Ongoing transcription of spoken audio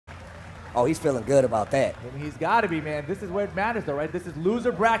Oh, he's feeling good about that. I mean, he's got to be, man. This is where it matters, though, right? This is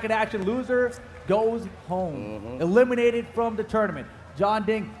loser bracket action. Loser goes home. Eliminated from the tournament.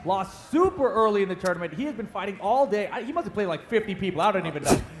 Jeondding lost super early in the tournament. He has been fighting all day. He must have played like 50 people. I don't even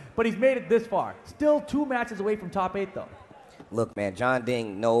know. But he's made it this far. Still 2 matches away from top 8, though. Look, man,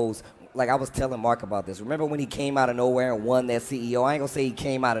 Jeondding knows. Like I was telling Mark about this. Remember when he came out of nowhere and won that CEO? I ain't gonna say he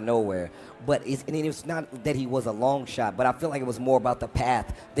came out of nowhere, but it's not that he was a long shot, but I feel like it was more about the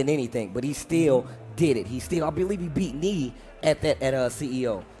path than anything. But he still did it. I believe he beat Knee at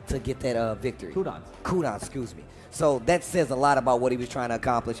CEO to get that victory. Kudon, excuse me. So that says a lot about what he was trying to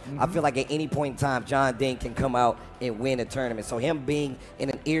accomplish. I feel like at any point in time, Jeondding can come out and win a tournament. So him being in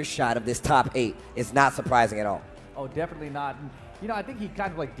an earshot of this top 8 is not surprising at all. Oh, definitely not. You know, I think he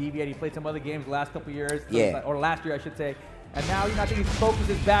kind of like deviated. He played some other games the last couple of years. Yeah. Or last year, I should say. And now, you know, I think his focus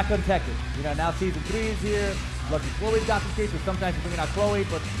is back on Tekken. You know, now Season 3 is here. Look, Chloe's got some cases. Sometimes he's bringing out Chloe,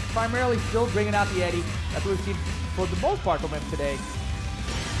 but primarily still bringing out the Eddy. That's what we've seen for the most part from him today.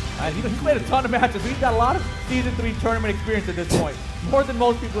 You know, he's played a ton of matches. He's got a lot of Season 3 tournament experience at this point. More than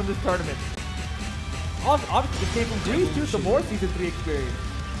most people in this tournament. Obviously, he came from Greece, too, so more Season 3 experience.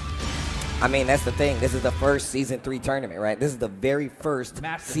 I mean, that's the thing. This is the first Season 3 tournament, right? This is the very first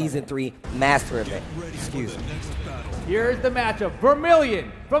Season 3 Master event. Excuse me. Here's the matchup.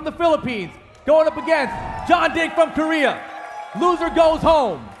 Vermillion from the Philippines going up against Jeondding from Korea. Loser goes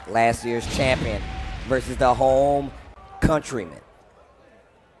home. Last year's champion versus the home countryman.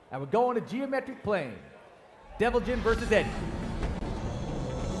 And we're going to geometric plane. Vermillion versus Eddy.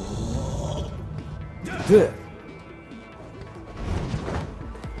 Good.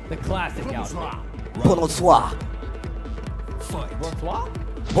 The classic outfit. Bonsoir. Bonsoir?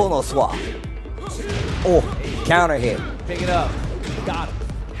 Bonsoir. Oh, counter hit. Pick it up. Got him.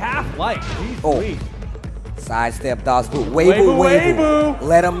 Half life. Oh. Sidestep Das Boot. Weibu.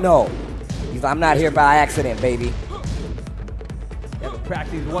 Let him know. I'm not here by accident, baby. Yeah, but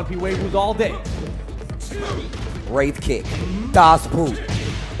practice 1P Weibus all day. Wraith kick. Das Boot.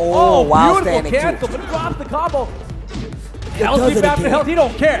 Oh, wild standing cancel, but drops the combo. LC back to health, he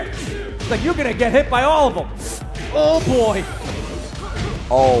don't care. It's like you're gonna get hit by all of them. Oh boy.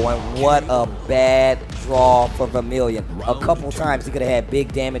 Oh, and what a bad draw for Vermillion. A couple times he could have had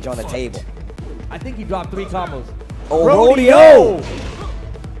big damage on the table. I think he dropped 3 combos. Oh, rodeo!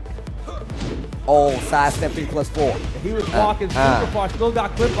 Oh, sidestep 3+4. He was walking super far, still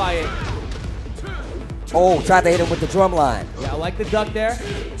got clipped by it. Oh, tried to hit him with the drum line. Yeah, I like the duck there.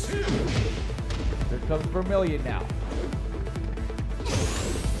 Here comes Vermillion now.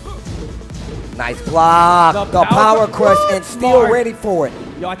 Nice block. The power crush and still ready for it.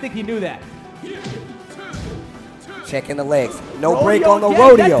 Yo, I think he knew that. Checking the legs. No break on the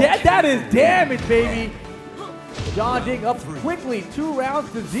rodeo. That is damage, baby. Jeondding up quickly. 2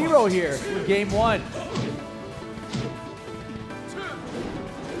 rounds to 0 here for game 1.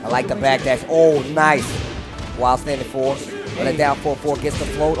 I like the backdash. Oh, nice. While standing 4. But a down 4-4 gets the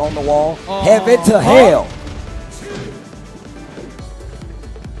float on the wall. Heaven to hell.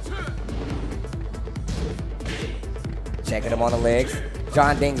 Checking him on the legs.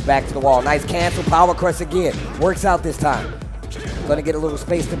 Jeondding's back to the wall. Nice cancel. Power crush again. Works out this time. Gonna get a little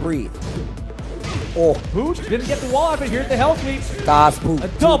space to breathe. Oh. Boot didn't get the wall out, but here's the hell sweep. Das Boot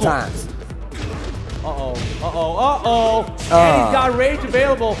 2 times. And he's got rage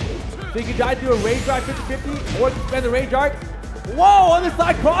available. So you can try to do a rage drive 50-50 or spend the rage art. Whoa, other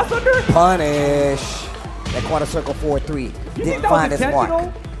side cross under. Punish. That quarter circle 4-3. Didn't find his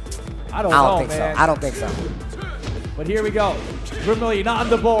mark. I don't think so. I don't think so. But here we go. Vermillion on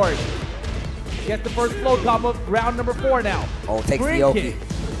the board. Gets the first float combo, round number 4 now. Oh, takes the Oki.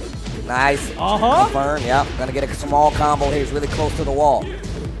 Nice. Confirm, yep. Gonna get a small combo here. He's really close to the wall.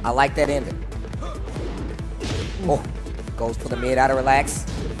 I like that ending. Oh, goes for the mid out of relax.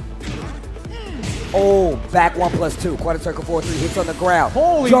 Oh, back 1+2. Quarter circle 4-3. Hits on the ground.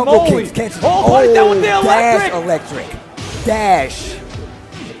 Holy Jungle moly. kicks. Catches. Oh, that was the electric. Dash.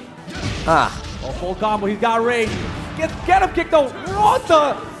 Oh, full combo. He's got rage. Get him kicked though. What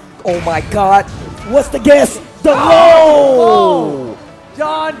the? Oh my God. What's the guess? The low.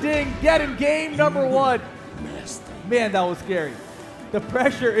 Jeondding getting game number 1. Man, that was scary. The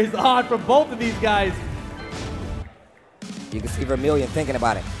pressure is on from both of these guys. You can see Vermillion thinking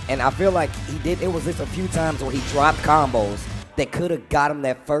about it. And I feel like it was just a few times where he dropped combos that could have got him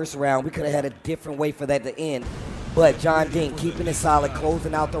that first round. We could have had a different way for that to end. But Jeondding keeping it solid,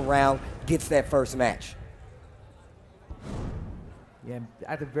 closing out the round, gets that first match. Yeah,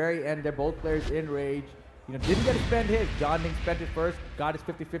 at the very end, they're both players in rage. You know, didn't get to spend his. Jeondding spent it first, got his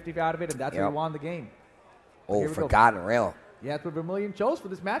 50-50 out of it, and that's how he won the game. Oh, Forgotten Realm. Yeah, that's what Vermillion chose for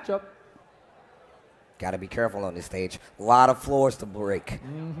this matchup. Got to be careful on this stage. A lot of floors to break.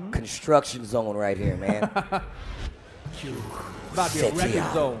 Construction zone right here, man. About to be a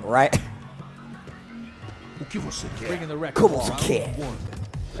record zone. Right? Bringing the record. Como se quer.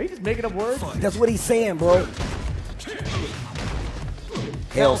 Are you just making up words? That's what he's saying, bro.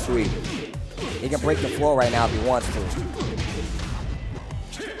 Hell sweep. He can break the floor right now if he wants to.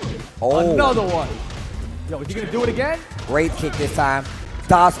 Oh. Another one. Yo, is he going to do it again? Great kick this time.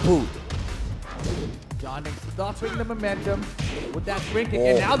 Das boot. Jeondding stopping the momentum with that spring kick.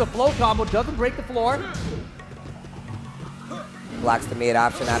 And now the flow combo doesn't break the floor. Blocks the mid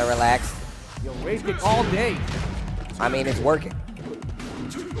option out of relax. Yo, raise kick all day. I mean, it's working.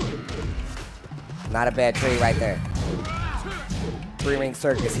 Not a bad trade right there. 3-ring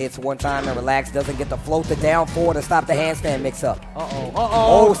circus hits one time and relax. Doesn't get the float the down forward to stop the handstand mix up.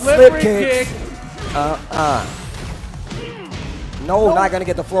 Oh, slip kick. No, not going to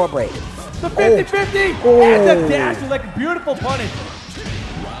get the floor break. The 50-50 and the dash is like a beautiful punish.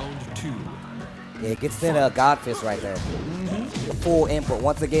 Round 2. Yeah, it gets in a God fist right there. The full input.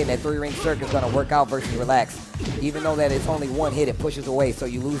 Once again, that 3-ring circuit is going to work out versus relax. Even though that it's only one hit, it pushes away, so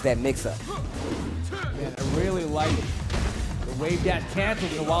you lose that mix-up. Man, I really like the wave dash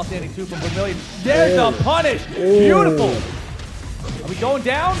cancels in the while standing 2 from Vermillion. There's the punish. Beautiful. Are we going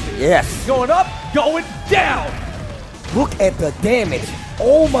down? Yes. Going up, going down. Look at the damage.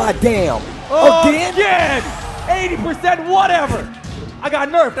 Oh, my damn. Again? 80% whatever. I got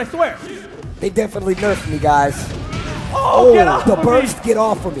nerfed, I swear. They definitely nerfed me, guys. Oh, get off the of burst, me. get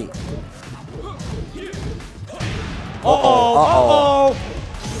off of me. Uh-oh.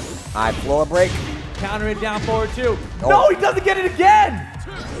 Alright, floor break. Counter it down forward 2. No, he doesn't get it again.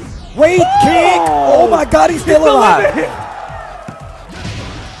 Wait, kick. Oh my God, he's still alive.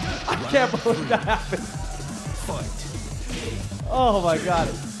 I can't believe that happened. Oh my God.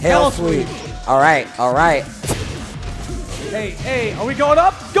 Hell sweep. All right. Hey, are we going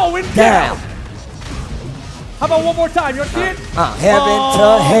up? Going down. How about one more time? You want to see it? Heaven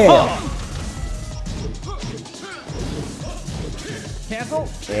to hell. Cancel?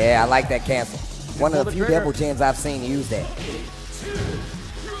 Yeah, I like that cancel. One of the few double jams I've seen use that.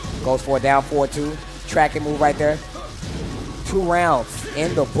 Goes for a down 4-2. Tracking move right there. 2 rounds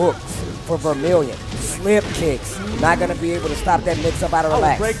in the books for Vermillion. Slip kicks. Not going to be able to stop that mix-up out of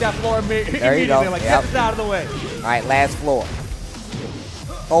relax. Break that floor immediately. There you go. Like, get this out of the way. All right, last floor.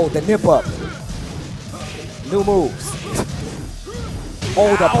 Oh, the nip up. New moves.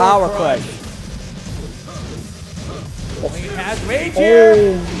 Oh, the power crush. He has rage here.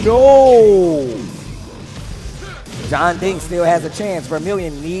 Oh, no. Jeondding still has a chance.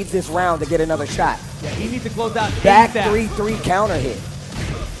 Vermillion needs this round to get another shot. Yeah, he needs to close out. Back 3-3 counter hit.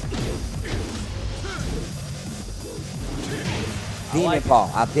 Demon paw,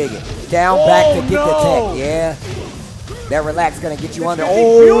 I'll dig it. Down back to get the tech. Yeah. That relax gonna get you under.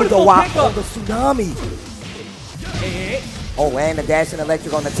 Oh, the wop. Oh, the tsunami. Hey. Oh, and the dash and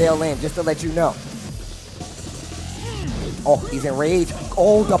electric on the tail end, just to let you know. Oh, he's enraged.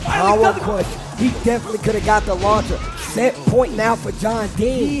 Oh, the power push. He definitely could have got the launcher. Set point now for Jeondding.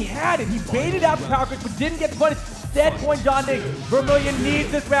 He had it. He baited out the power push, but didn't get the punish. Set point Jeondding. Vermillion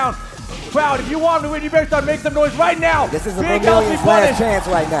needs this round. Crowd, if you want him to win, you better start making some noise right now. This is a Vermillion's last chance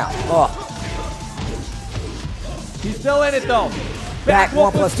right now. He's still in it though. Back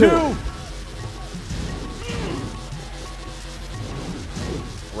 1+2.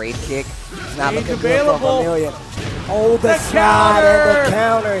 Great kick. It's not looking good for Vermillion. Oh, the slide and the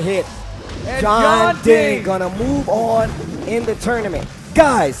counter hit. Jeondding gonna move on in the tournament.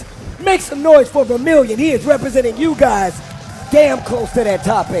 Guys, make some noise for Vermillion. He is representing you guys damn close to that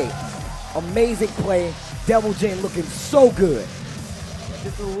top 8. Amazing play. Devil Jin looking so good.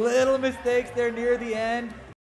 Just little mistakes there near the end.